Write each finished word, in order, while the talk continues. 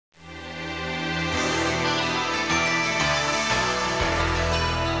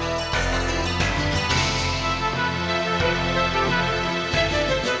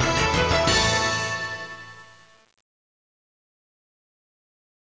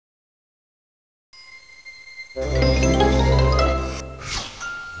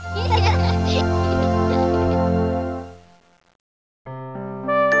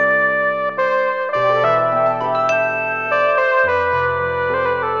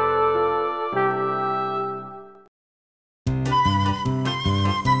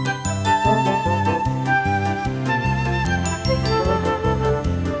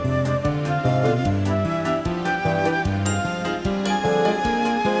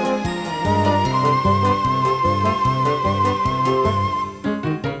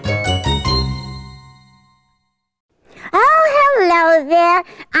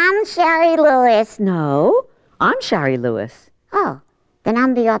Shari Lewis. No, I'm Shari Lewis. Oh, then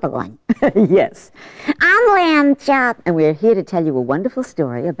I'm the other one. Yes. I'm Lamb Chop. And we're here to tell you a wonderful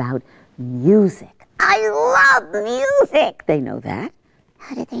story about music. I love music. They know that.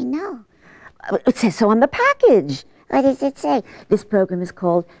 How do they know? It says so on the package. What does it say? This program is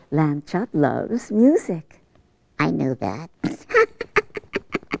called Lamb Chop Loves Music. I knew that.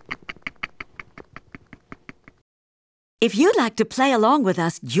 If you'd like to play along with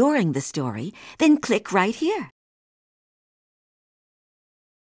us during the story, then click right here.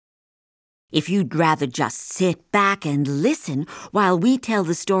 If you'd rather just sit back and listen while we tell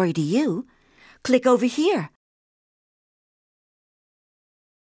the story to you, click over here.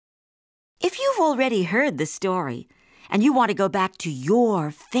 If you've already heard the story and you want to go back to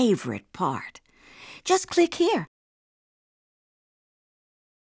your favorite part, just click here.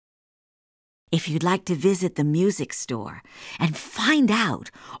 If you'd like to visit the music store and find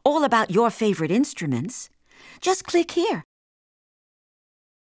out all about your favorite instruments, just click here.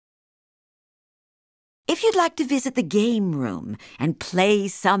 If you'd like to visit the game room and play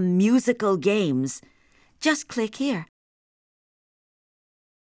some musical games, just click here.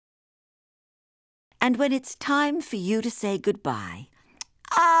 And when it's time for you to say goodbye,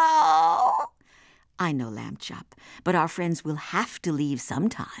 oh, I know, Lamb Chop, but our friends will have to leave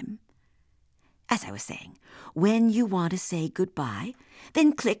sometime. As I was saying, when you want to say goodbye,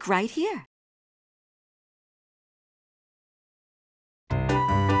 then click right here.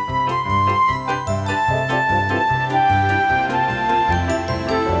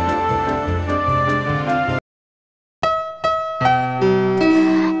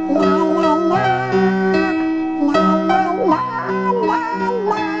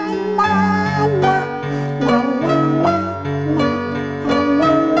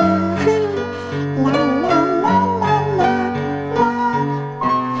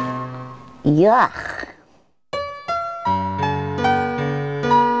 Yuck.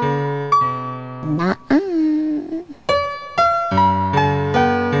 Nuh-uh.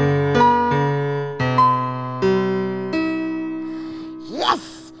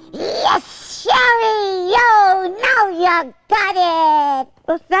 Yes, yes, Shari, yo, now you got it.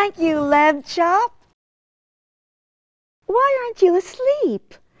 Well, thank you, Lamb Chop. Why aren't you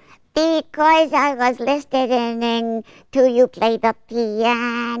asleep? Because I was listening to you play the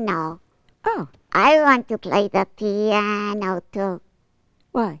piano. Oh, I want to play the piano too.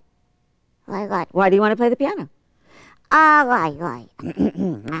 why? Why what? Why do you want to play the piano? Why?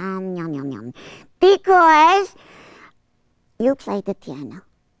 Yum, yum, yum. Because you play the piano.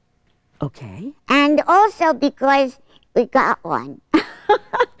 Okay. And also because we got one.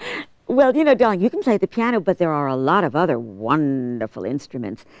 Well, you know, darling, you can play the piano, but there are a lot of other wonderful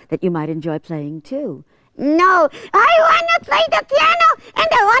instruments that you might enjoy playing too. No, I want to play the piano, and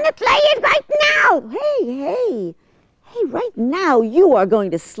I want to play it right now. Hey, right now you are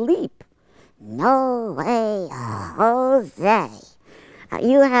going to sleep. No way, Jose.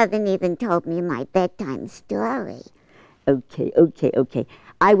 You haven't even told me my bedtime story. Okay.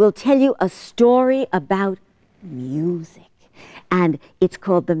 I will tell you a story about music. And it's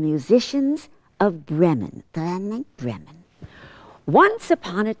called The Musicians of Bremen. Bremen. Once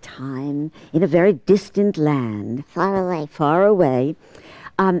upon a time, in a very distant land, far away,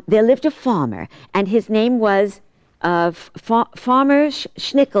 there lived a farmer, and his name was Farmer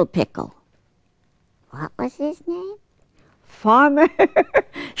Schnickelpickle. What was his name? Farmer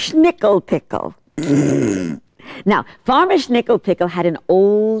Schnickelpickle. Now, Farmer Schnickelpickle had an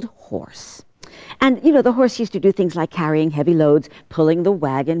old horse. And, you know, the horse used to do things like carrying heavy loads, pulling the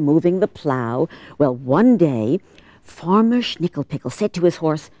wagon, moving the plow. Well, one day, Farmer Schnickelpickle said to his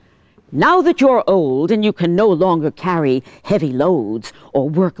horse, "Now that you're old and you can no longer carry heavy loads or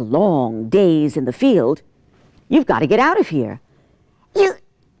work long days in the field, you've got to get out of here."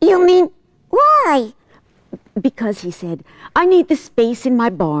 You mean, why? Because, he said, "I need the space in my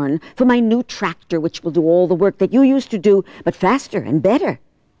barn for my new tractor, which will do all the work that you used to do, but faster and better."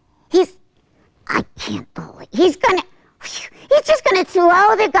 I can't believe he's just gonna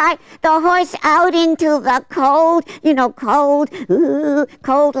throw the horse out into the cold,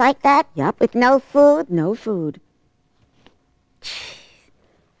 cold like that. Yep. With no food. No food.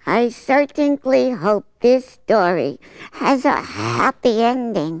 I certainly hope this story has a happy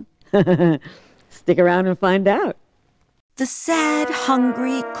ending. Stick around and find out. The sad,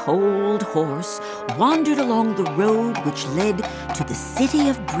 hungry, cold horse wandered along the road which led to the city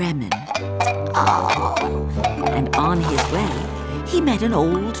of Bremen. And on his way, he met an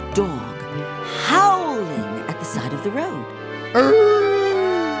old dog howling at the side of the road.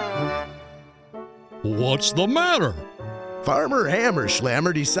 What's the matter? Farmer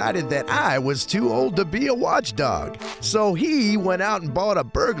Hammerschlammer decided that I was too old to be a watchdog, so he went out and bought a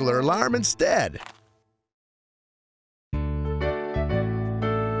burglar alarm instead.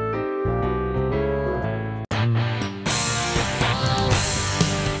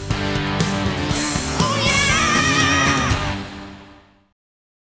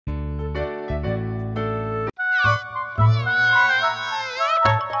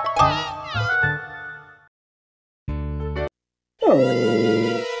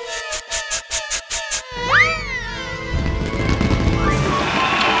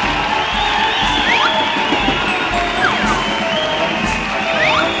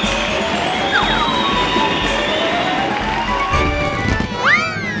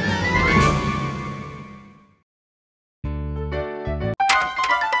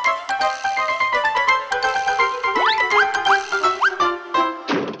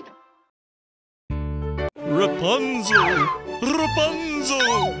 Rapunzel!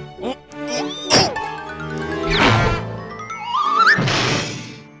 Rapunzel!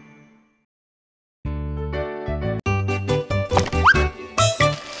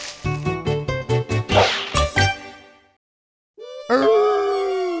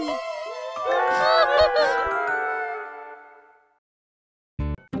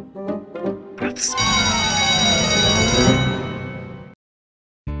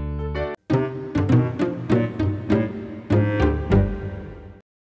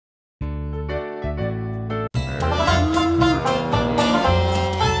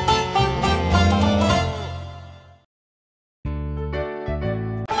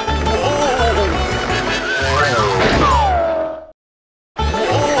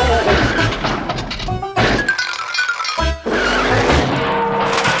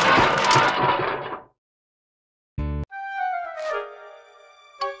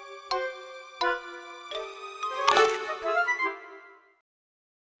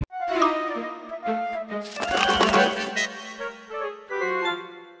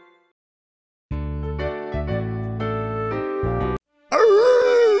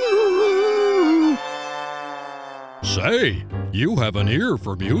 Say, you have an ear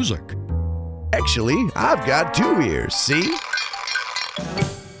for music. Actually, I've got 2 ears, see?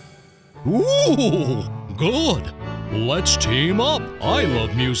 Ooh, good. Let's team up. I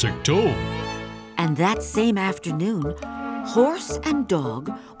love music too. And that same afternoon, Horse and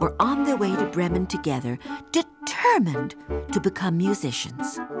Dog were on their way to Bremen together, determined to become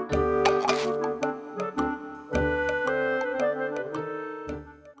musicians.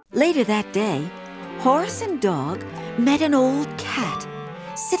 Later that day, Horse and Dog met an old cat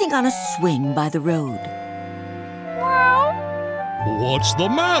sitting on a swing by the road. What's the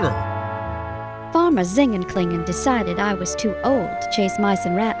matter? Farmer Zingenklinge decided I was too old to chase mice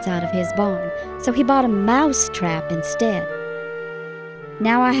and rats out of his barn, so he bought a mouse trap instead.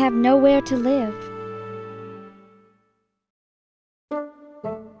 Now I have nowhere to live.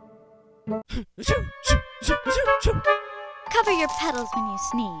 Cover your petals when you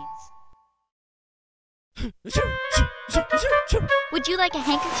sneeze. Would you like a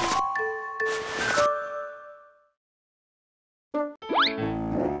handkerchief?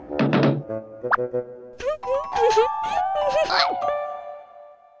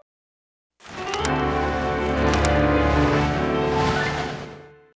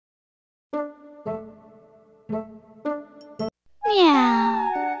 Meow.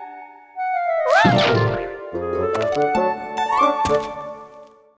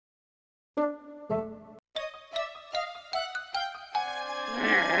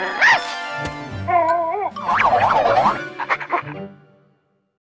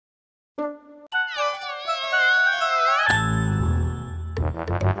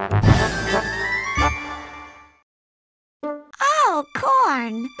 Oh,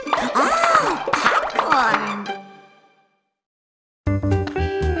 corn. Oh, popcorn.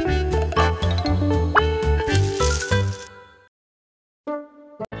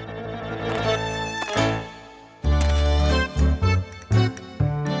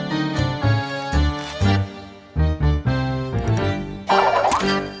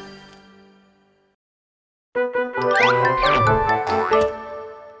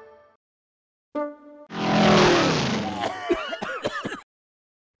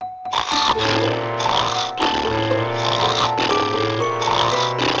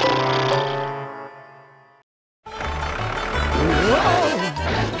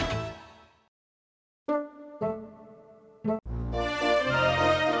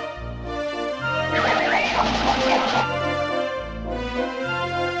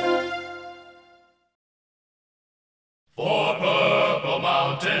 For purple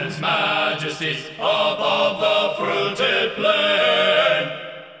mountains, majesties, above the fruited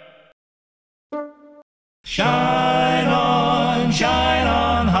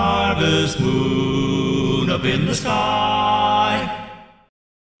harvest moon up in the sky.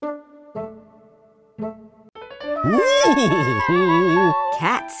 Ooh.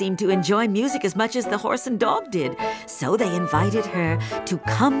 Cat seemed to enjoy music as much as the horse and dog did, so they invited her to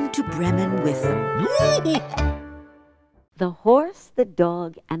come to Bremen with them. The horse, the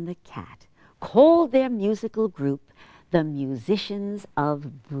dog, and the cat called their musical group the Musicians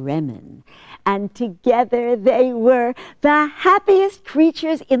of Bremen. And together they were the happiest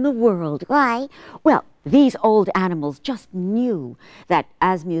creatures in the world. Why? Well, these old animals just knew that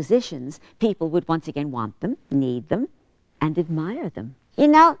as musicians, people would once again want them, need them, and admire them. You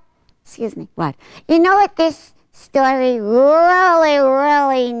know, excuse me. What? You know what this story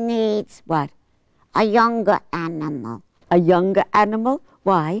really needs? What? A younger animal. A younger animal?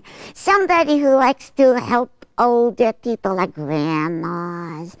 Why? Somebody who likes to help older people like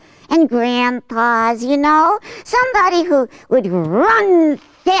grandmas and grandpas, you know? Somebody who would run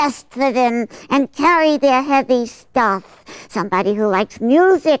fast for them and carry their heavy stuff. Somebody who likes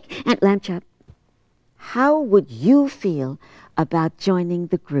music and... Lambchop, how would you feel about joining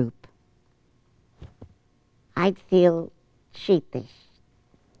the group? I'd feel sheepish,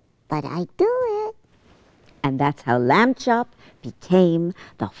 but I'd do it. And that's how Lambchop became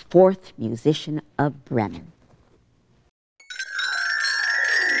the fourth musician of Bremen.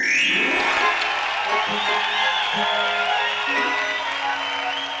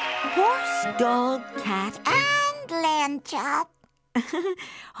 Horse, dog, cat, And lamb chop.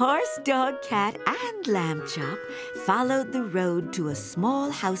 Horse, dog, cat, and Lamb Chop followed the road to a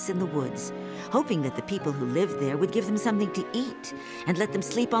small house in the woods, hoping that the people who lived there would give them something to eat and let them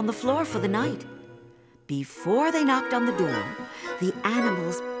sleep on the floor for the night. Before they knocked on the door, the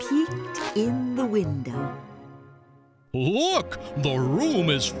animals peeked in the window. Look, the room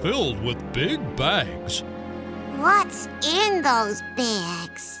is filled with big bags. What's in those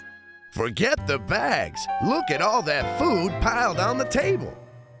bags? Forget the bags. Look at all that food piled on the table.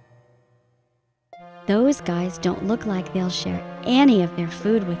 Those guys don't look like they'll share any of their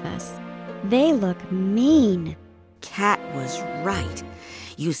food with us. They look mean. Cat was right.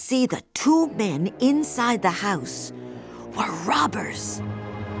 You see, the two men inside the house were robbers.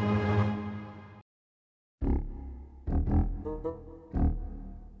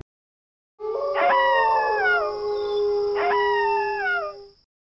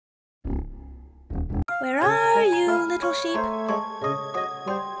 Where are you, little sheep?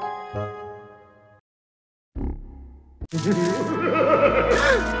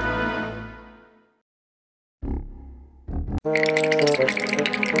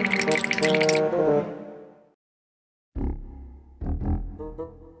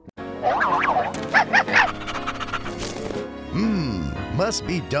 Must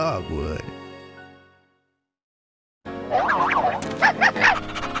be dogwood.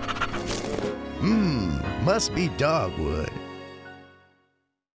 Must be dogwood.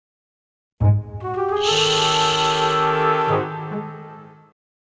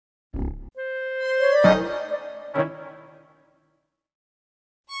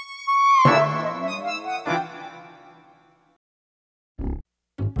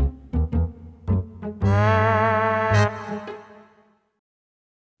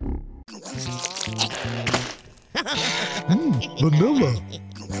 Vanilla.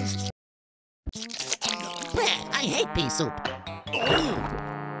 I hate pea soup.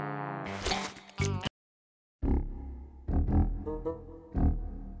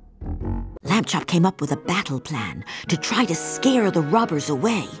 Lambchop came up with a battle plan to try to scare the robbers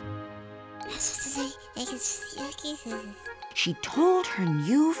away. She told her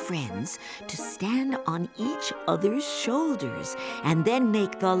new friends to stand on each other's shoulders and then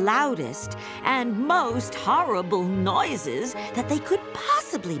make the loudest and most horrible noises that they could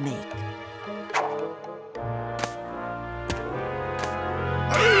possibly make.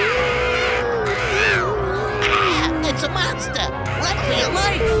 It's a monster! Run for your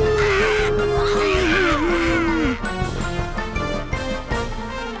life!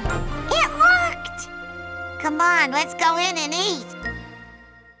 It worked! Come on, let's go in and eat.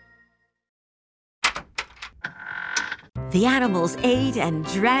 The animals ate and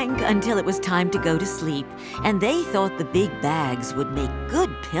drank until it was time to go to sleep, and they thought the big bags would make good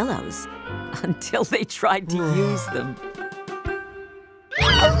pillows until they tried to use them.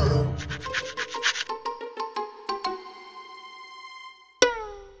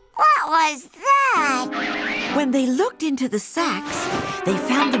 What was that? When they looked into the sacks, they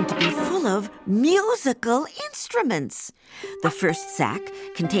found them to be full of musical instruments. The first sack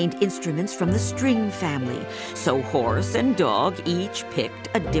contained instruments from the string family, so horse and dog each picked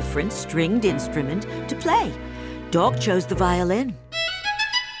a different stringed instrument to play. Dog chose the violin.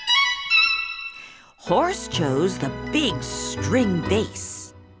 horse chose the big string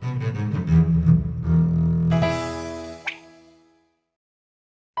bass.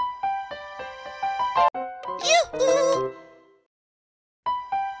 Yoo-hoo!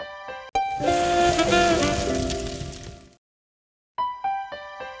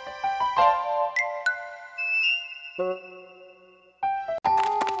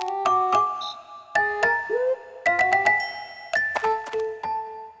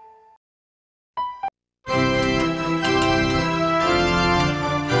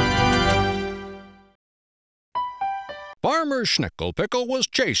 Farmer Schnickel-Pickle was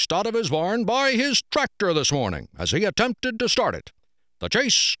chased out of his barn by his tractor this morning as he attempted to start it. The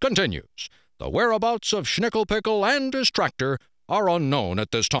chase continues. The whereabouts of Schnickel-Pickle and his tractor are unknown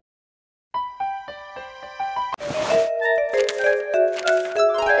at this time.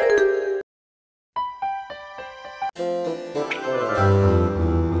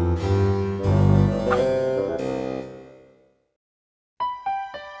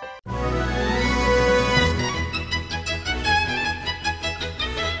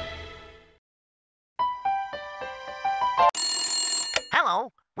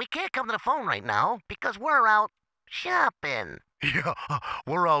 Hello, we can't come to the phone right now because we're out shopping. Yeah,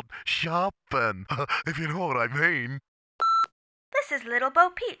 we're out shopping, if you know what I mean. This is Little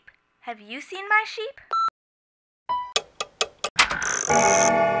Bo Peep. Have you seen my sheep?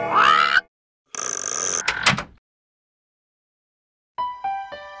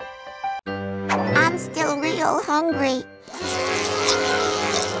 I'm still real hungry.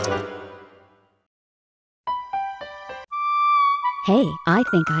 Hey, I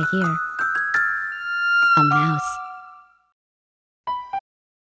think I hear a mouse.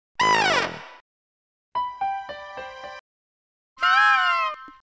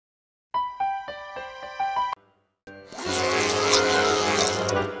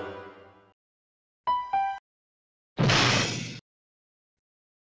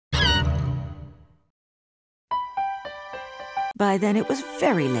 By then it was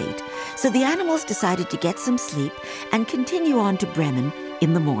very late, so the animals decided to get some sleep and continue on to Bremen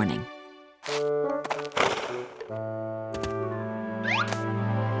in the morning.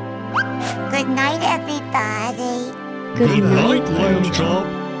 Good night, everybody. Good night, Lamb Chop.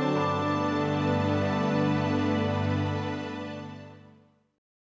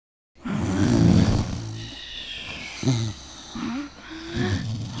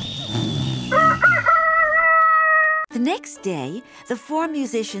 The next day, the four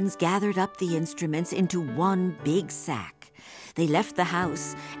musicians gathered up the instruments into one big sack. They left the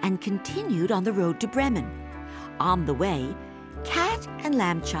house and continued on the road to Bremen. On the way, Cat and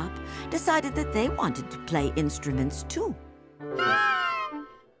Lamb Chop decided that they wanted to play instruments too.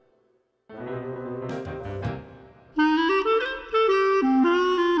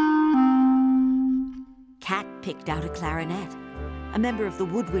 Cat picked out a clarinet, a member of the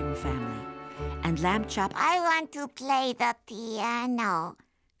woodwind family, and Lamb Chop, I want to play the piano.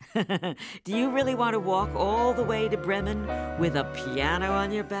 do you really want to walk all the way to Bremen with a piano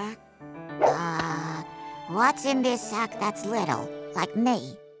on your back? What's in this sack that's little, like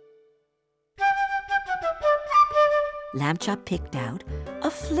me? Lamb Chop picked out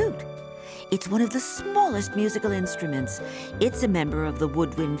a flute. It's one of the smallest musical instruments. It's a member of the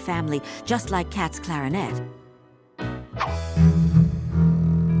woodwind family, just like Cat's clarinet.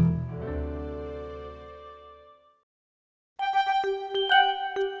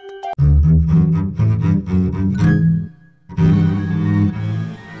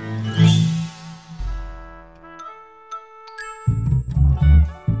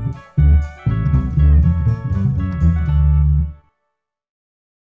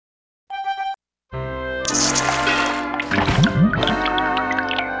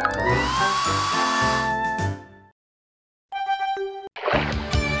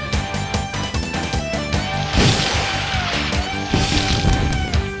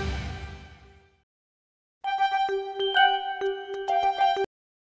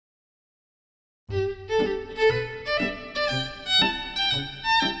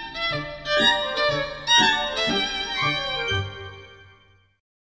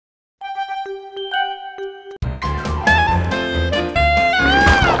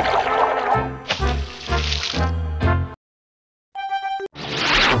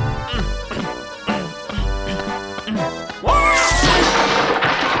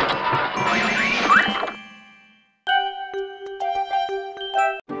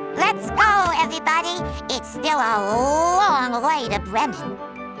 Let's go, everybody. It's still a long way to Bremen.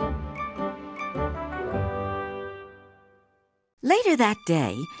 Later that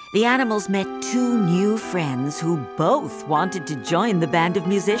day, the animals met two new friends who both wanted to join the band of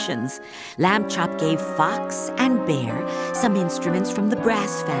musicians. Lamb Chop gave Fox and Bear some instruments from the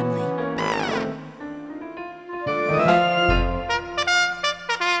brass family.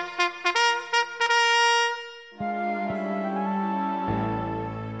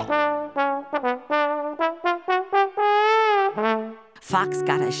 Fox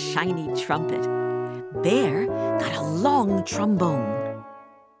got a shiny trumpet. Bear got a long trombone.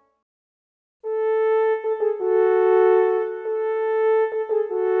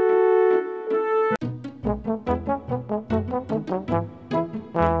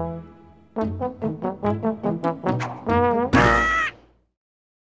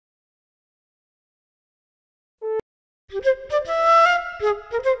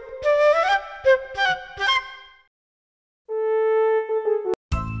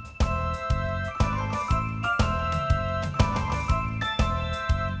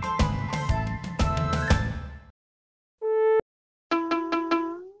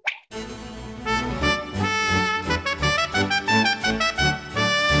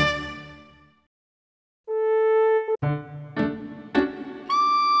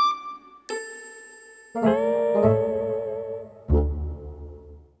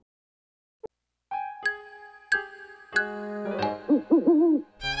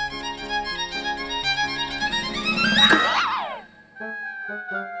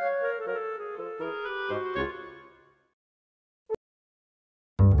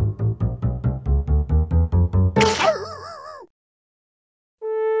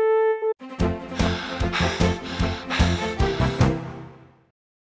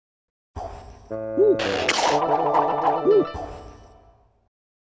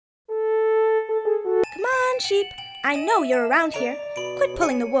 Come on, sheep. I know you're around here. Quit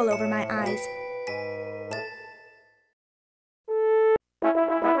pulling the wool over my eyes.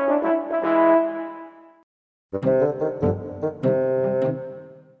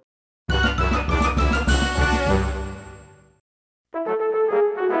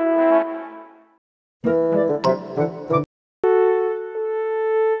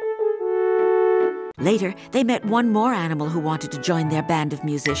 Later, they met one more animal who wanted to join their band of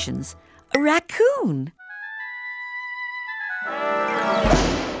musicians, a raccoon.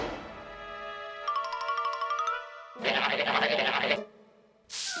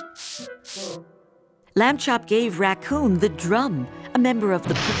 Lamb Chop gave Raccoon the drum, a member of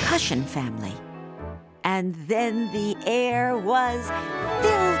the percussion family. And then the air was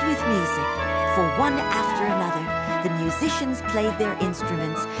filled with music. For one after another, the musicians played their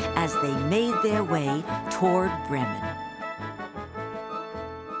instruments as they made their way toward Bremen.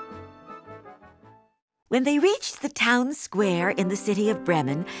 When they reached the town square in the city of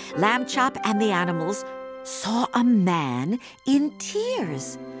Bremen, Lamb Chop and the animals saw a man in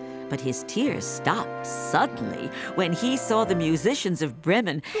tears. But his tears stopped suddenly when he saw the musicians of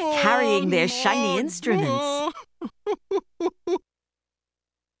Bremen carrying their shiny instruments.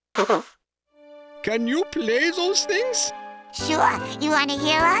 Can you play those things? Sure. You want to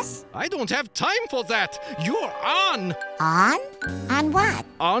hear us? I don't have time for that. You're on. On? On what?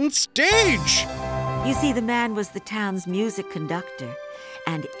 On stage. You see, the man was the town's music conductor,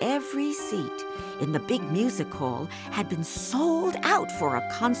 and every seat in the big music hall had been sold out for a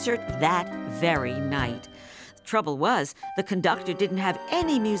concert that very night. The trouble was, the conductor didn't have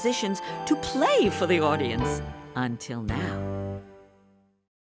any musicians to play for the audience until now.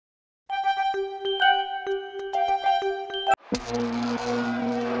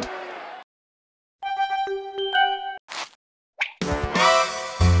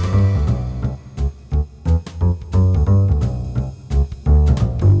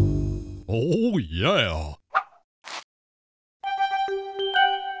 Oh, yeah.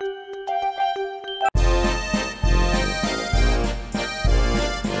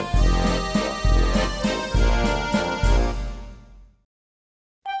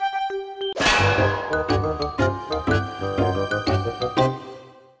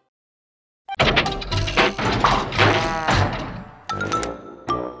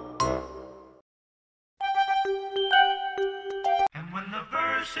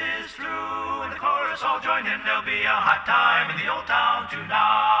 Is through and the chorus all join in. There'll be a hot time in the old town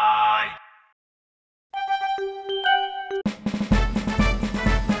tonight.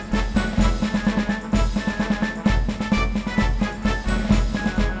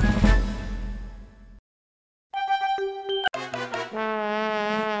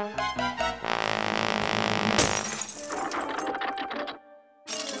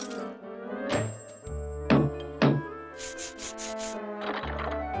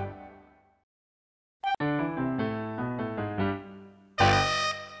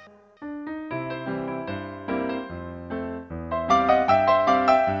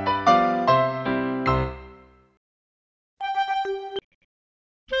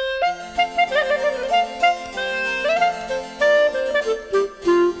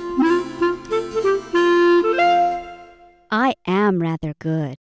 rather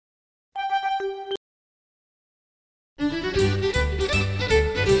good.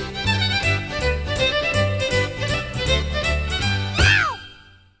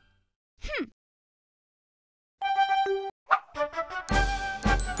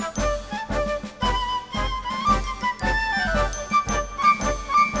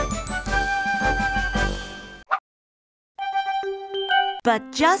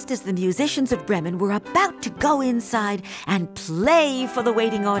 But just as the musicians of Bremen were about to go inside and play for the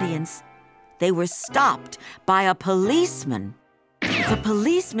waiting audience, they were stopped by a policeman. The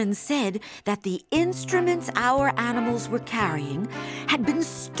policeman said that the instruments our animals were carrying had been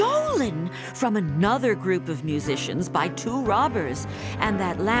stolen from another group of musicians by 2 robbers, and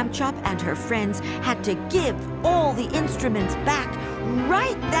that Lambchop and her friends had to give all the instruments back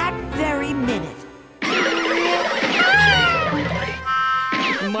right that very minute.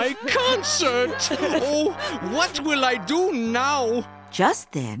 My concert! Oh, what will I do now?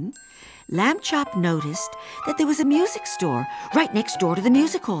 Just then, Lambchop noticed that there was a music store right next door to the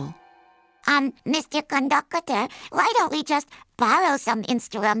music hall. Mr. Conductor, why don't we just borrow some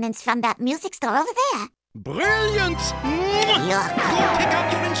instruments from that music store over there? Brilliant! Look. Go pick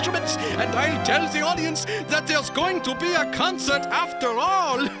up your instruments, and I'll tell the audience that there's going to be a concert after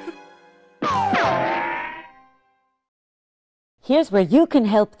all. Here's where you can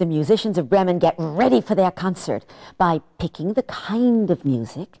help the musicians of Bremen get ready for their concert by picking the kind of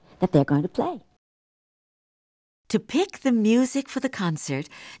music that they're going to play. To pick the music for the concert,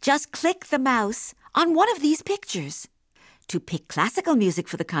 just click the mouse on one of these pictures. To pick classical music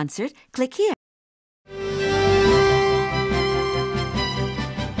for the concert, click here.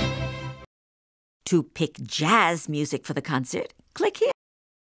 To pick jazz music for the concert, click here.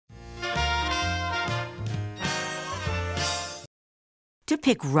 To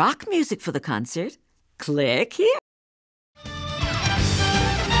pick rock music for the concert, click here.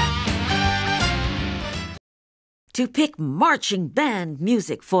 To pick marching band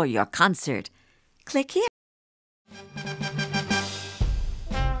music for your concert, click here.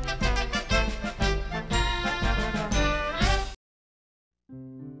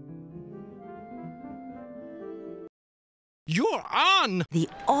 You're on! The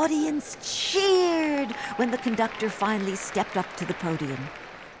audience cheered when the conductor finally stepped up to the podium.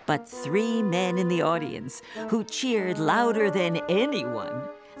 But 3 men in the audience who cheered louder than anyone,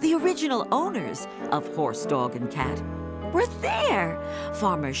 the original owners of Horse, Dog, and Cat, were there.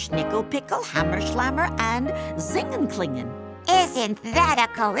 Farmer Schnickelpickle, Hammerschlammer, and Zingenklingen. Isn't that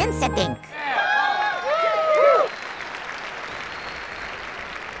a coincidence?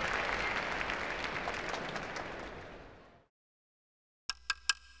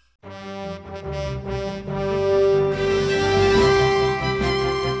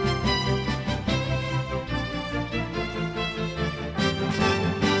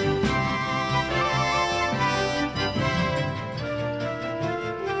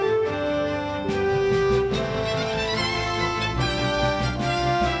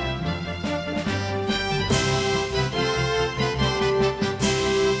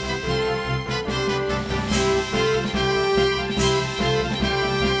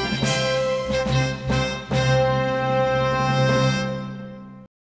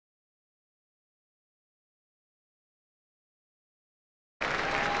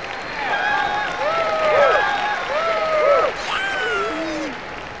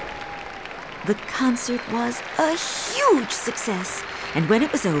 The concert was a huge success, and when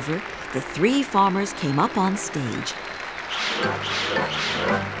it was over, the 3 farmers came up on stage.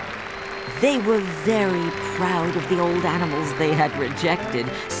 They were very proud of the old animals they had rejected,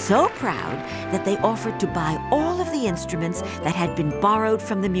 so proud that they offered to buy all of the instruments that had been borrowed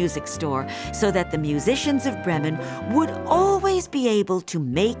from the music store so that the musicians of Bremen would always be able to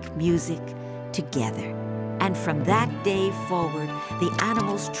make music together. And from that day forward, the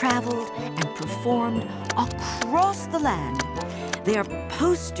animals traveled and performed across the land. Their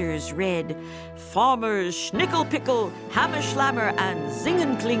posters read, "Farmers Schnickelpickle, Hammerschlammer, and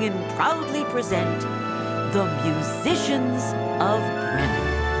Zingenklingen proudly present the Musicians of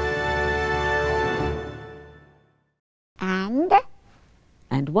Bremen."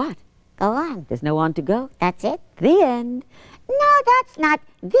 And what? Go on. There's no on to go. That's it? The end. No, that's not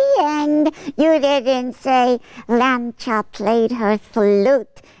the end. You didn't say Lambchop played her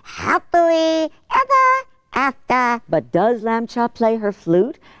flute happily ever after. But does Lambchop play her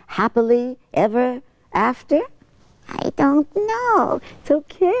flute happily ever after? I don't know. It's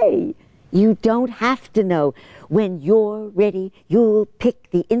okay. You don't have to know. When you're ready, you'll pick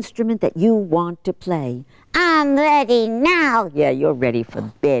the instrument that you want to play. I'm ready now. Yeah, you're ready for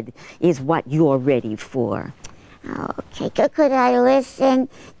bed, is what you're ready for. Okay, could I listen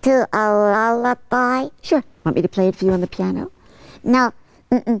to a lullaby? Sure. Want me to play it for you on the piano? No,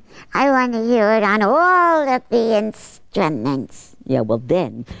 I want to hear it on all of the instruments. Yeah, well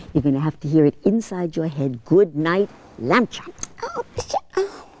then, you're going to have to hear it inside your head. Good night, Lamb Chop. Oh,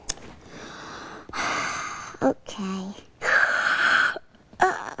 okay.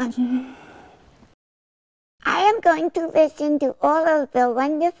 I am going to listen to all of the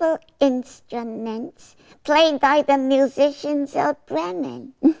wonderful instruments played by the musicians of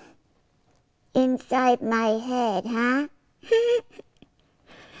Bremen. Inside my head, huh?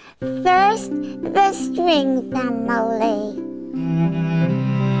 First, the string family.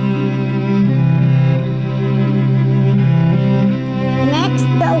 Next,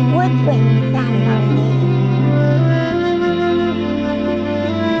 the woodwind family.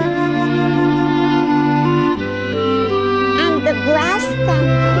 And the brass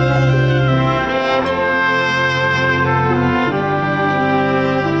family.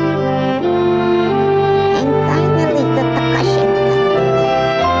 And finally, the percussion family.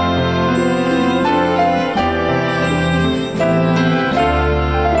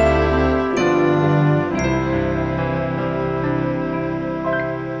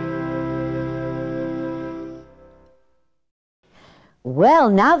 Well,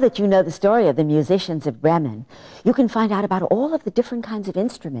 now that you know the story of the musicians of Bremen, you can find out about all of the different kinds of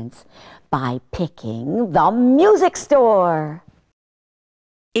instruments by picking the music store.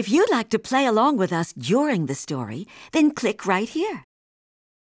 If you'd like to play along with us during the story, then click right here.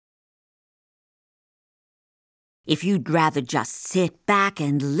 If you'd rather just sit back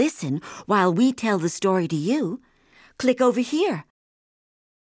and listen while we tell the story to you, click over here.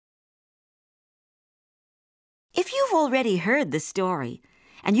 If you've already heard the story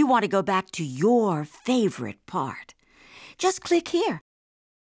and you want to go back to your favorite part, just click here.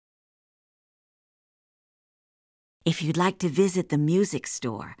 If you'd like to visit the music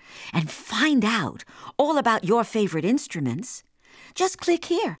store and find out all about your favorite instruments, just click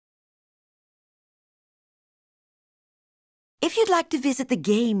here. If you'd like to visit the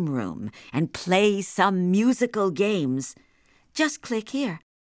game room and play some musical games, just click here.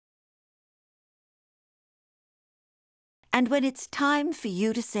 And when it's time for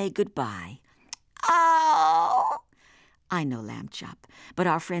you to say goodbye, oh, I know, Lamb Chop, but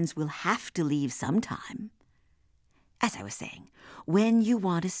our friends will have to leave sometime. As I was saying, when you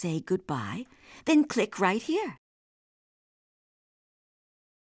want to say goodbye, then click right here.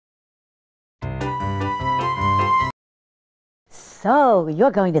 So,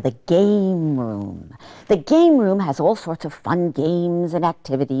 you're going to the game room. The game room has all sorts of fun games and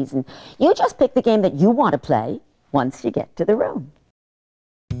activities, and you just pick the game that you want to play once you get to the room.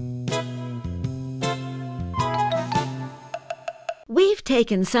 We've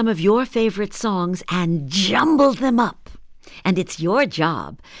taken some of your favorite songs and jumbled them up. And it's your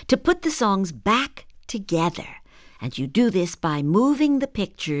job to put the songs back together. And you do this by moving the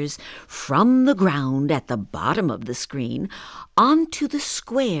pictures from the ground at the bottom of the screen onto the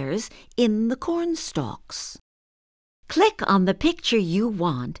squares in the cornstalks. Click on the picture you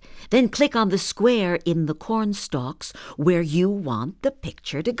want, then click on the square in the cornstalks where you want the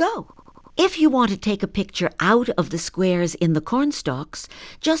picture to go. If you want to take a picture out of the squares in the cornstalks,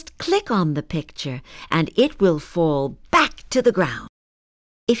 just click on the picture and it will fall back to the ground.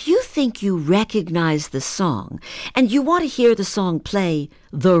 If you think you recognize the song and you want to hear the song play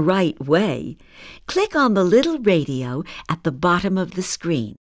the right way, click on the little radio at the bottom of the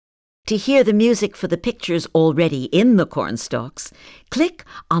screen. To hear the music for the pictures already in the cornstalks, click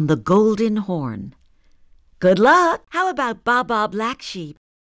on the golden horn. Good luck! How about Baa Baa Black Sheep?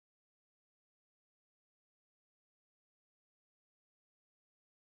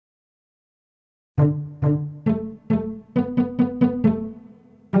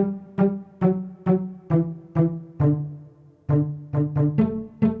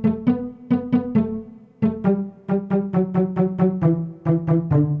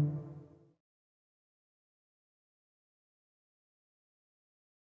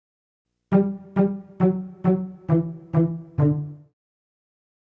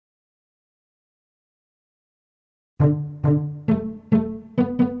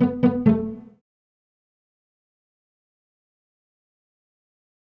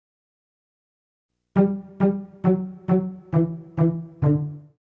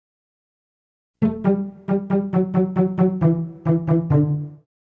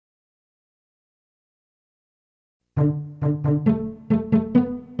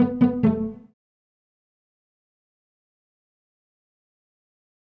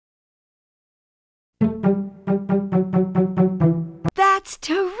 That's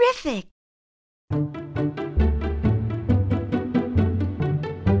terrific!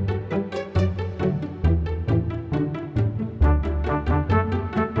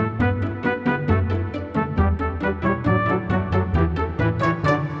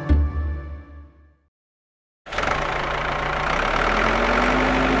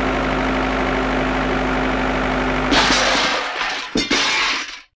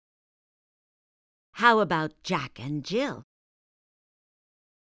 How about Jack and Jill?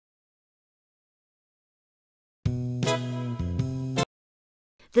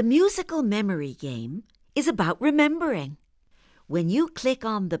 The musical memory game is about remembering. When you click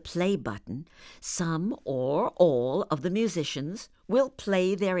on the play button, some or all of the musicians will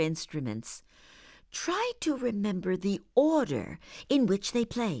play their instruments. Try to remember the order in which they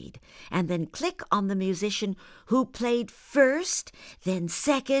played, and then click on the musician who played first, then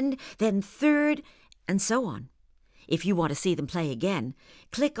second, then third, and so on. If you want to see them play again,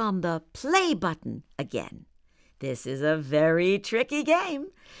 click on the play button again. This is a very tricky game,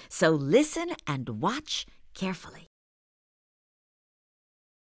 so listen and watch carefully.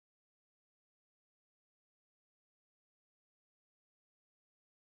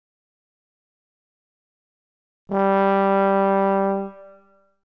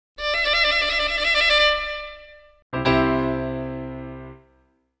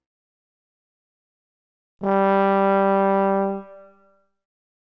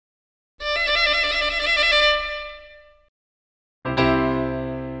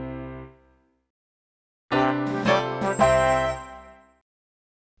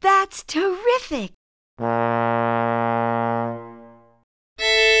 That's terrific!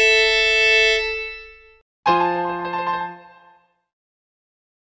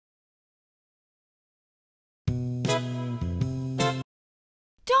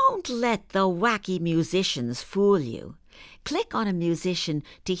 Don't let the wacky musicians fool you. Click on a musician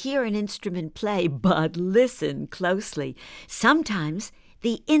to hear an instrument play, but listen closely. Sometimes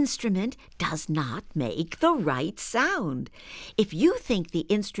the instrument does not make the right sound. If you think the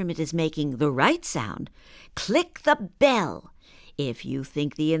instrument is making the right sound, click the bell. If you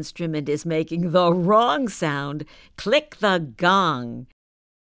think the instrument is making the wrong sound, click the gong.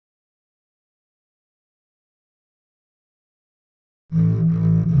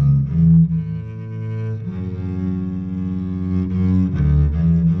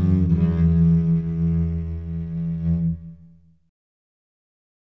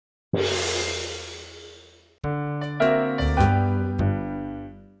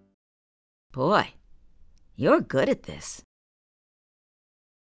 Boy, you're good at this.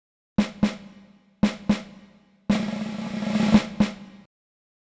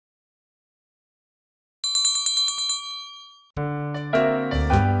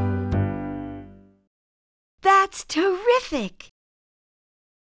 That's terrific!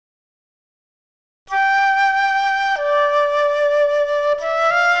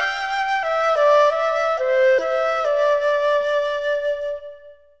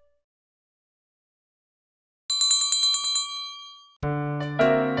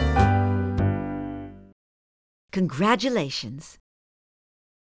 Congratulations!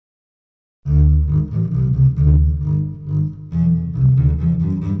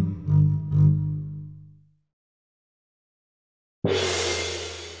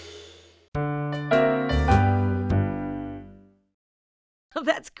 Oh,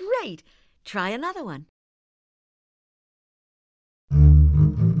 that's great! Try another one.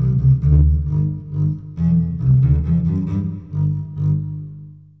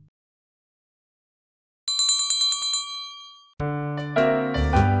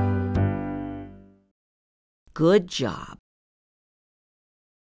 Good job.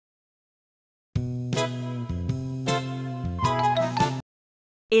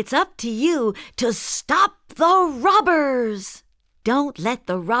 It's up to you to stop the robbers! Don't let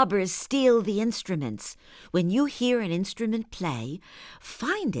the robbers steal the instruments. When you hear an instrument play,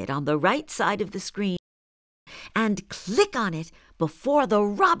 find it on the right side of the screen and click on it before the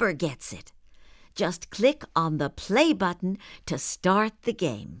robber gets it. Just click on the play button to start the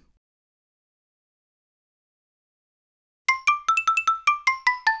game.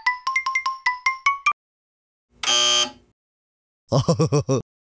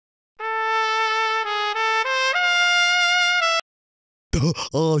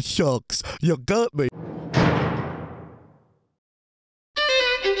 Oh, shucks, you got me.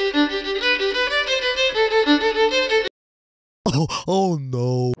 Oh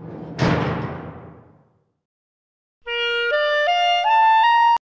no.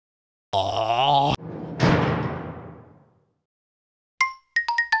 Oh.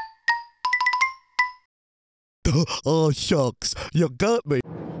 Oh, shucks, you got me.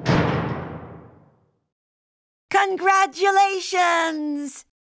 Congratulations!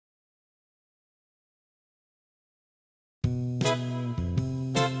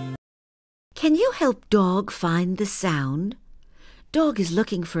 Can you help Dog find the sound? Dog is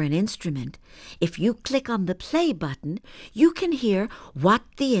looking for an instrument. If you click on the play button, you can hear what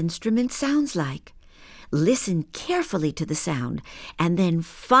the instrument sounds like. Listen carefully to the sound and then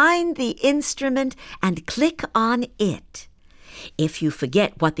find the instrument and click on it. If you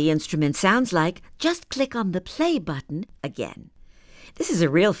forget what the instrument sounds like, just click on the play button again. This is a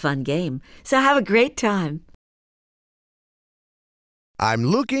real fun game, so have a great time. I'm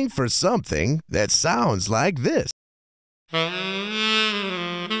looking for something that sounds like this.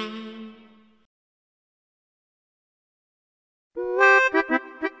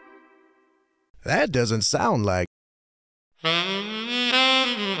 That doesn't sound like.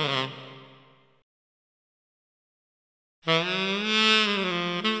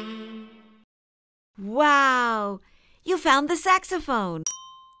 Wow! You found the saxophone.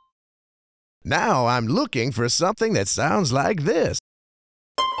 Now I'm looking for something that sounds like this.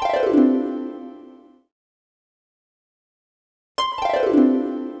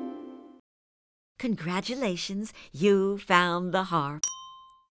 Congratulations, you found the harp.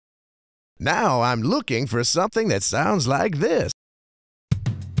 Now I'm looking for something that sounds like this.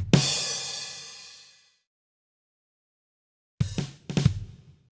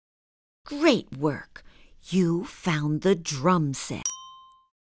 Great work. You found the drum set.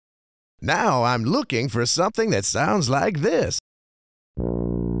 Now I'm looking for something that sounds like this.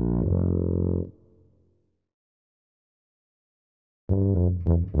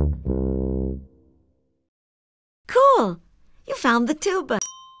 Cool! You found the tuba.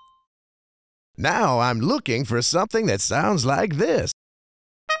 Now I'm looking for something that sounds like this.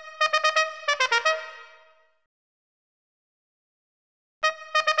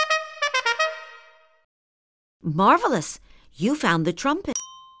 Marvelous! You found the trumpet.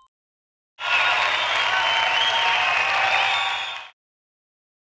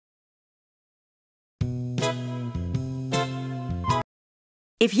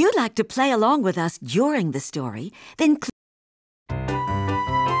 If you'd like to play along with us during the story, then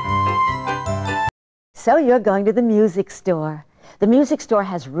So you're going to the music store. The music store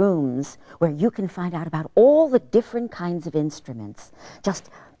has rooms where you can find out about all the different kinds of instruments.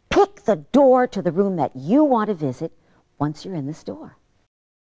 Just pick the door to the room that you want to visit once you're in the store.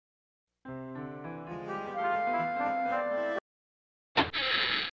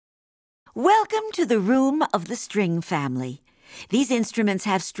 welcome to the room of the string family. These instruments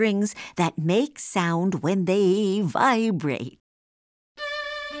have strings that make sound when they vibrate.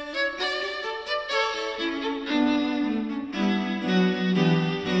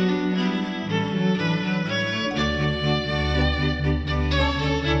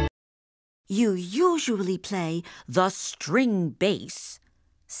 You usually play the string bass,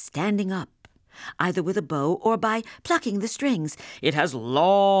 standing up, either with a bow or by plucking the strings. It has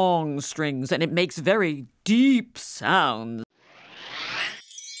long strings and it makes very deep sounds.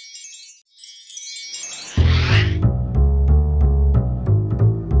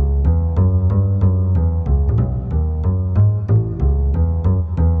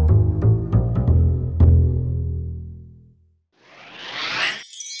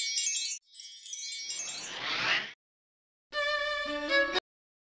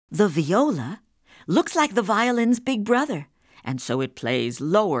 The viola looks like the violin's big brother, and so it plays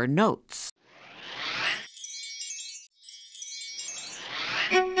lower notes.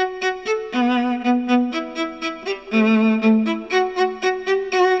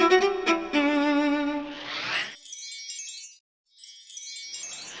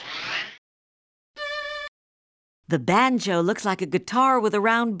 The banjo looks like a guitar with a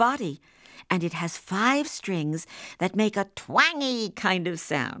round body, and it has 5 strings that make a twangy kind of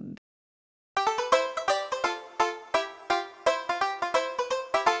sound.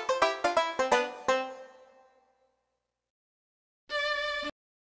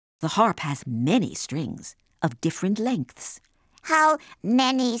 The harp has many strings of different lengths. How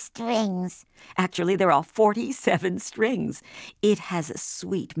many strings? Actually, there are 47 strings. It has a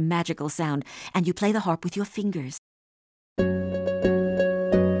sweet, magical sound, and you play the harp with your fingers.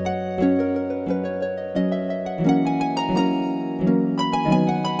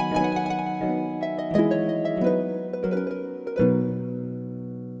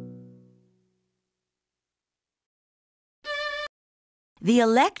 The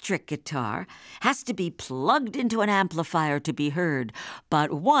electric guitar has to be plugged into an amplifier to be heard,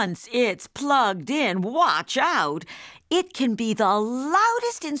 but once it's plugged in, watch out! It can be the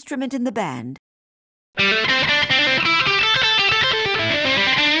loudest instrument in the band.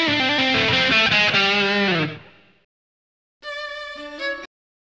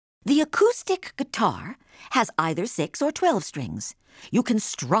 The acoustic guitar has either 6 or 12 strings. You can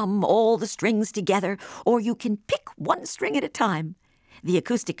strum all the strings together, or you can pick one string at a time. The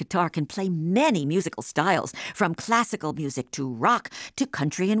acoustic guitar can play many musical styles, from classical music to rock to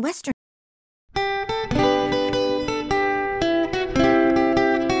country and western.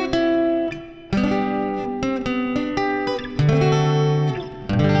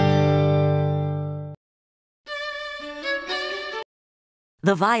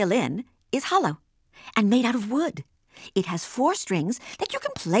 The violin is hollow and made out of wood. It has 4 strings that you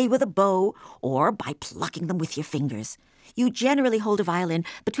can play with a bow or by plucking them with your fingers. You generally hold a violin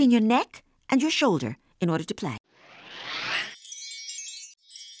between your neck and your shoulder in order to play.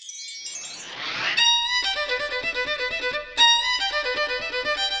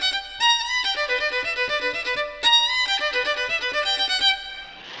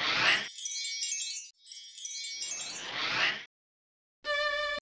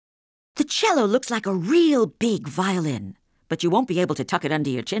 The cello looks like a real big violin, but you won't be able to tuck it under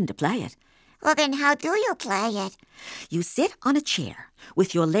your chin to play it. Well, then how do you play it? You sit on a chair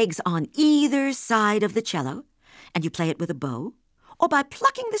with your legs on either side of the cello, and you play it with a bow, or by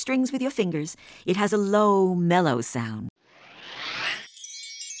plucking the strings with your fingers. It has a low, mellow sound.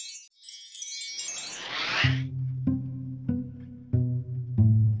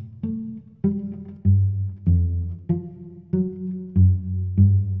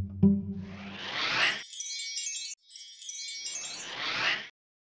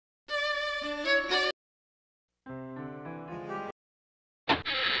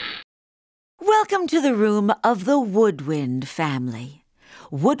 Welcome to the room of the woodwind family.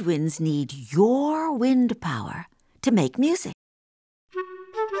 Woodwinds need your wind power to make music.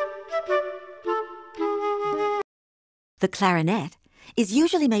 The clarinet is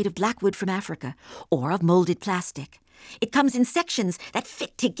usually made of black wood from Africa or of molded plastic. It comes in sections that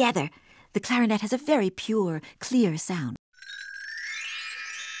fit together. The clarinet has a very pure, clear sound.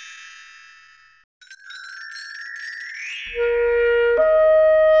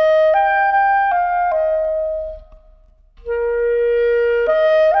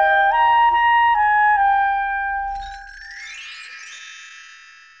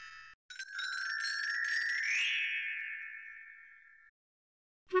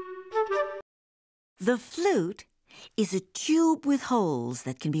 The flute is a tube with holes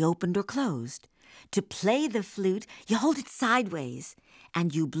that can be opened or closed. To play the flute, you hold it sideways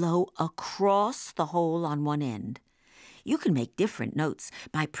and you blow across the hole on one end. You can make different notes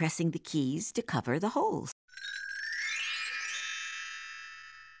by pressing the keys to cover the holes.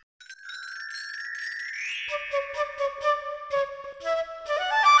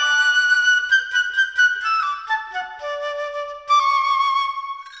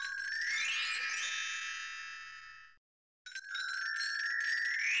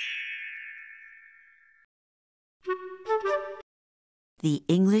 The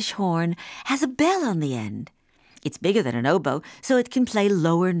English horn has a bell on the end. It's bigger than an oboe, so it can play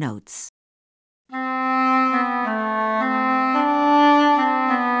lower notes.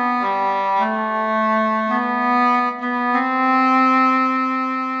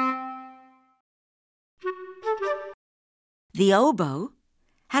 The oboe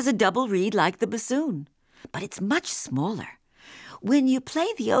has a double reed like the bassoon, but it's much smaller. When you play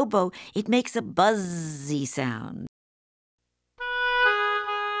the oboe, it makes a buzzy sound.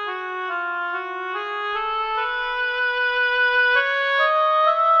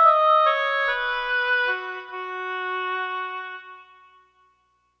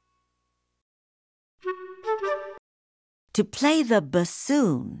 To play the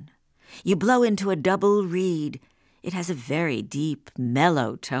bassoon, you blow into a double reed. It has a very deep,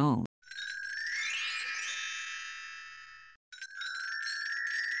 mellow tone.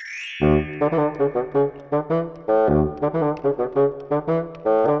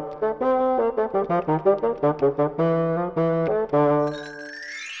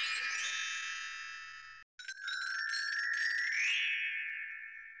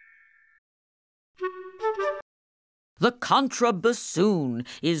 The contrabassoon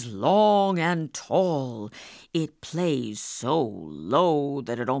is long and tall. It plays so low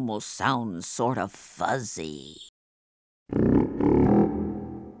that it almost sounds sort of fuzzy.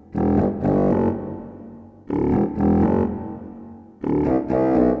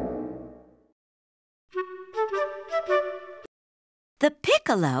 The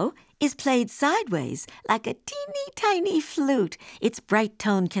piccolo is played sideways like a teeny tiny flute. Its bright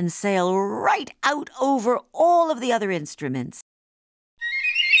tone can sail right out over all of the other instruments.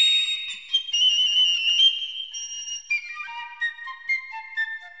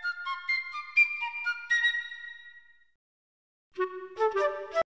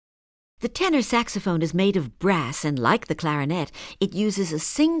 The tenor saxophone is made of brass, and like the clarinet, it uses a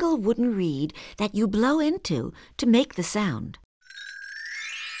single wooden reed that you blow into to make the sound.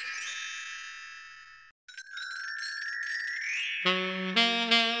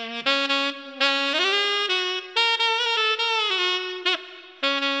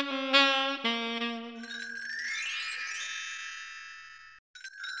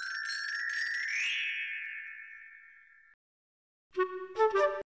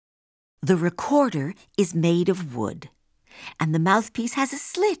 The recorder is made of wood, and the mouthpiece has a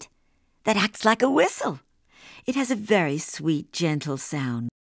slit that acts like a whistle. It has a very sweet, gentle sound.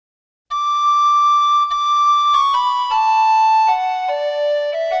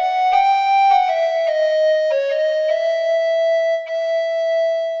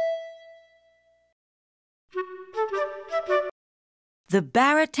 The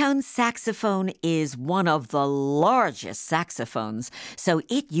baritone saxophone is one of the largest saxophones, so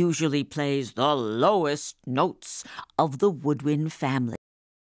it usually plays the lowest notes of the woodwind family.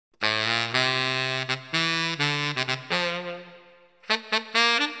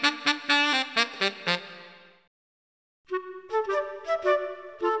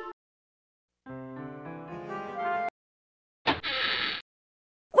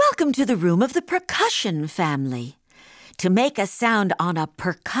 Welcome to the room of the percussion family. To make a sound on a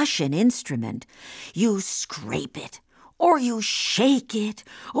percussion instrument, you scrape it, or you shake it,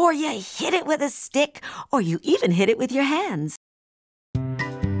 or you hit it with a stick, or you even hit it with your hands.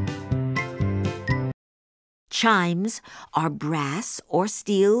 Chimes are brass or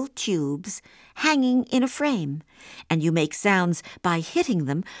steel tubes hanging in a frame, and you make sounds by hitting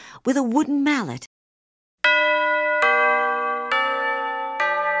them with a wooden mallet.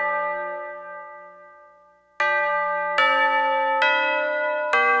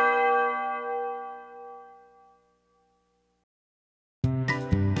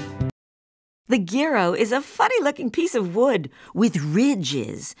 The gyro is a funny-looking piece of wood with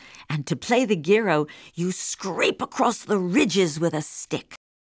ridges, and to play the gyro, you scrape across the ridges with a stick.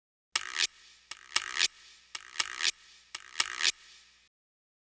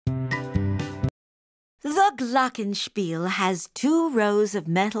 The glockenspiel has 2 rows of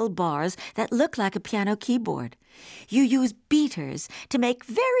metal bars that look like a piano keyboard. You use beaters to make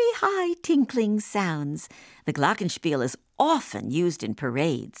very high tinkling sounds. The glockenspiel is often used in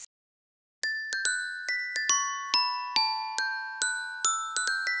parades.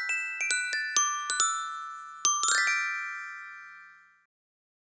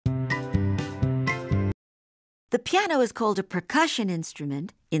 The piano is called a percussion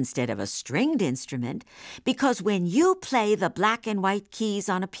instrument instead of a stringed instrument because when you play the black and white keys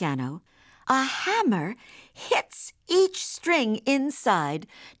on a piano, a hammer hits each string inside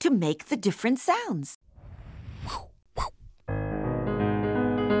to make the different sounds.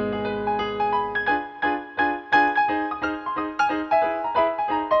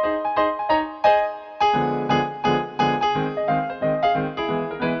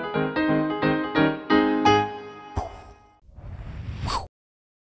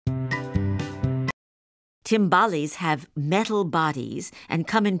 Timbales have metal bodies and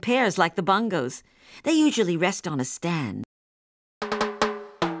come in pairs like the bongos. They usually rest on a stand.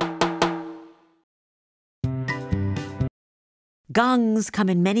 Gongs come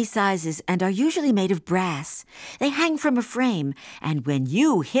in many sizes and are usually made of brass. They hang from a frame, and when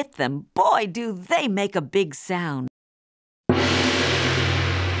you hit them, boy, do they make a big sound.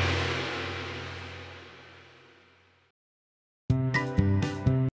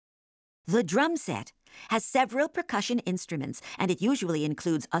 The drum set has several percussion instruments, and it usually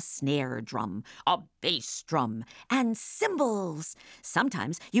includes a snare drum, a bass drum, and cymbals.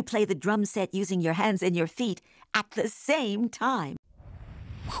 Sometimes you play the drum set using your hands and your feet at the same time.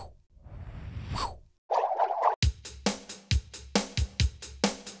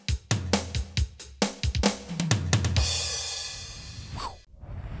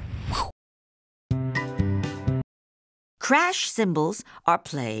 Crash cymbals are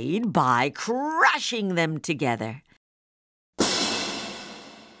played by crashing them together. A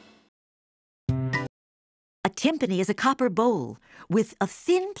timpani is a copper bowl with a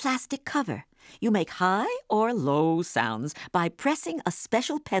thin plastic cover. You make high or low sounds by pressing a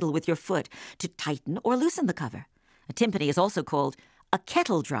special pedal with your foot to tighten or loosen the cover. A timpani is also called a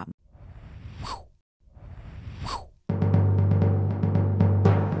kettle drum.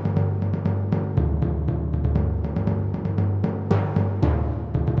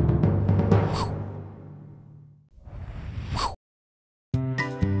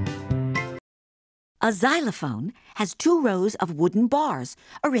 A xylophone has 2 rows of wooden bars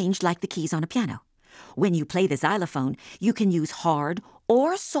arranged like the keys on a piano. When you play the xylophone, you can use hard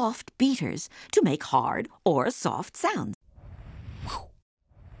or soft beaters to make hard or soft sounds.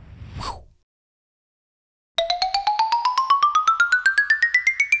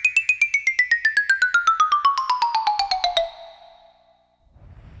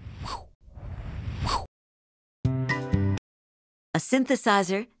 A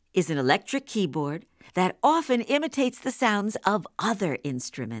synthesizer is an electric keyboard that often imitates the sounds of other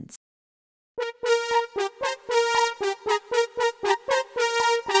instruments.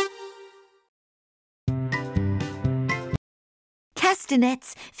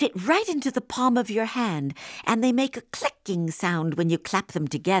 castanets fit right into the palm of your hand, and they make a clicking sound when you clap them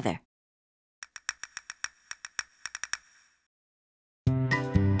together.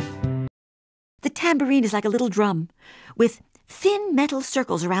 The tambourine is like a little drum, with thin metal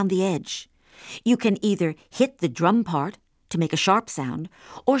circles around the edge. You can either hit the drum part to make a sharp sound,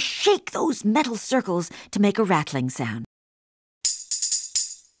 or shake those metal circles to make a rattling sound.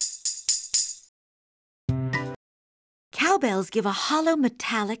 Cowbells give a hollow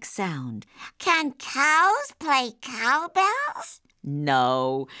metallic sound. Can cows play cowbells?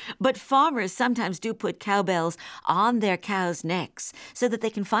 No, but farmers sometimes do put cowbells on their cows' necks so that they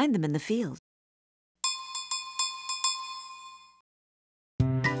can find them in the field.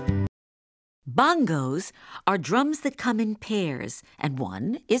 Bongos are drums that come in pairs, and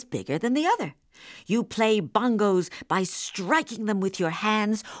one is bigger than the other. You play bongos by striking them with your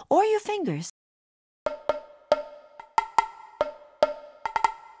hands or your fingers.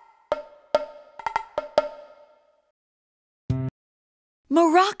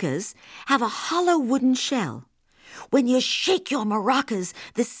 Maracas have a hollow wooden shell. When you shake your maracas,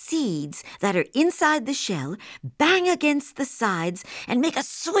 the seeds that are inside the shell bang against the sides and make a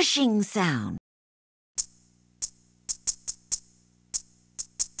swishing sound.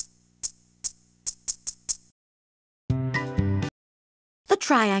 The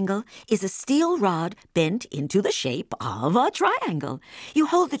triangle is a steel rod bent into the shape of a triangle. You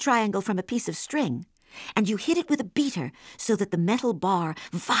hold the triangle from a piece of string, and you hit it with a beater so that the metal bar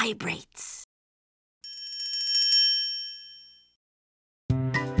vibrates.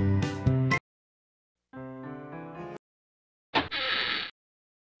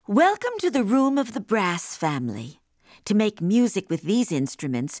 Welcome to the room of the brass family. To make music with these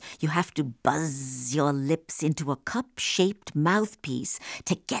instruments, you have to buzz your lips into a cup-shaped mouthpiece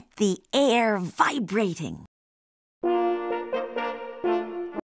to get the air vibrating.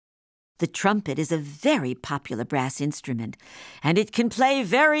 The trumpet is a very popular brass instrument, and it can play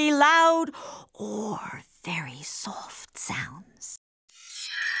very loud or very soft sounds.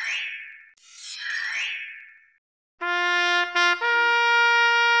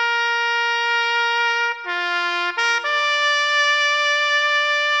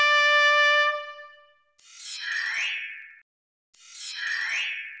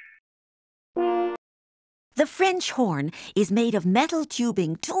 The French horn is made of metal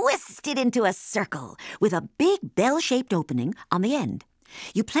tubing twisted into a circle with a big bell-shaped opening on the end.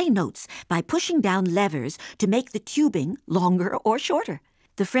 You play notes by pushing down levers to make the tubing longer or shorter.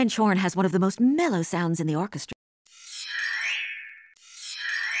 The French horn has one of the most mellow sounds in the orchestra.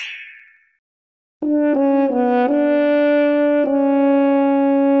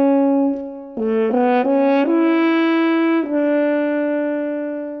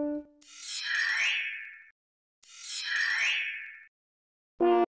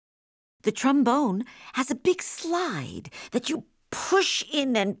 The trombone has a big slide that you push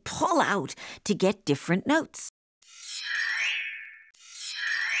in and pull out to get different notes.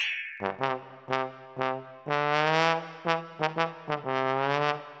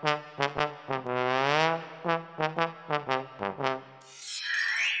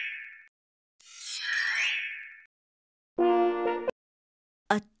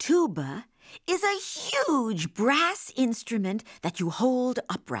 A tuba is a huge brass instrument that you hold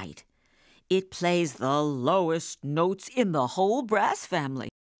upright. It plays the lowest notes in the whole brass family.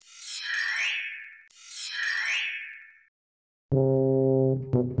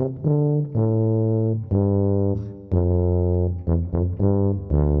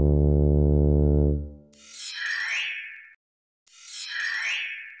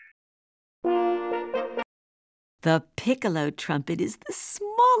 The piccolo trumpet is the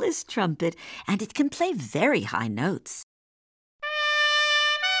smallest trumpet, and it can play very high notes.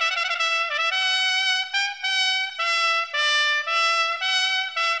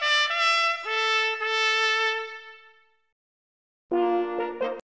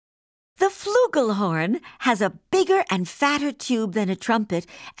 The flugelhorn has a bigger and fatter tube than a trumpet,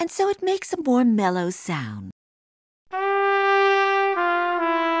 and so it makes a more mellow sound.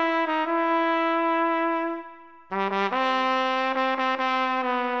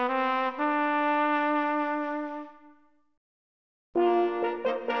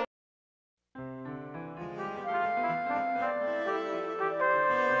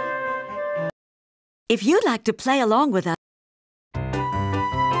 If you'd like to play along with us,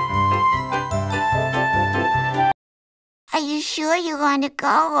 Are you sure you want to go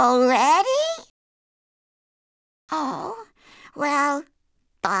already? Oh, well,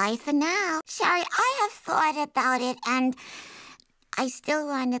 bye for now. Sorry, I have thought about it, and I still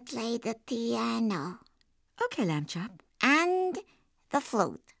want to play the piano. Okay, Lamb Chop. And The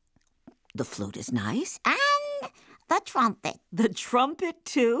flute. The flute is nice. And the trumpet. The trumpet,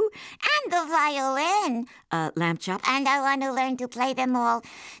 too? And the violin. Lamb Chop? And I want to learn to play them all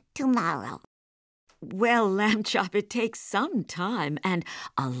tomorrow. Well, Lamb Chop, it takes some time and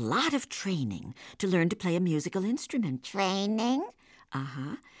a lot of training to learn to play a musical instrument. Training?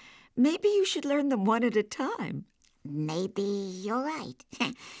 Uh-huh. Maybe you should learn them one at a time. Maybe you're right.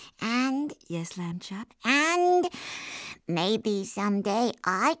 And... Yes, Lamb Chop? And maybe someday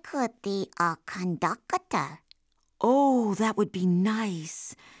I could be a conductor. Oh, that would be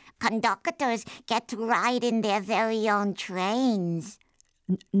nice. Conductors get to ride in their very own trains.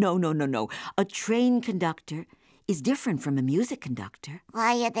 No. A train conductor is different from a music conductor.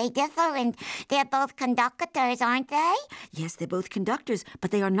 Why are they different? They're both conductors, aren't they? Yes, they're both conductors, but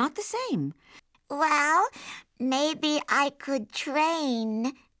they are not the same. Well, maybe I could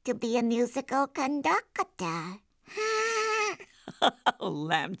train to be a musical conductor. Oh,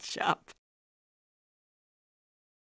 Lamb Chop.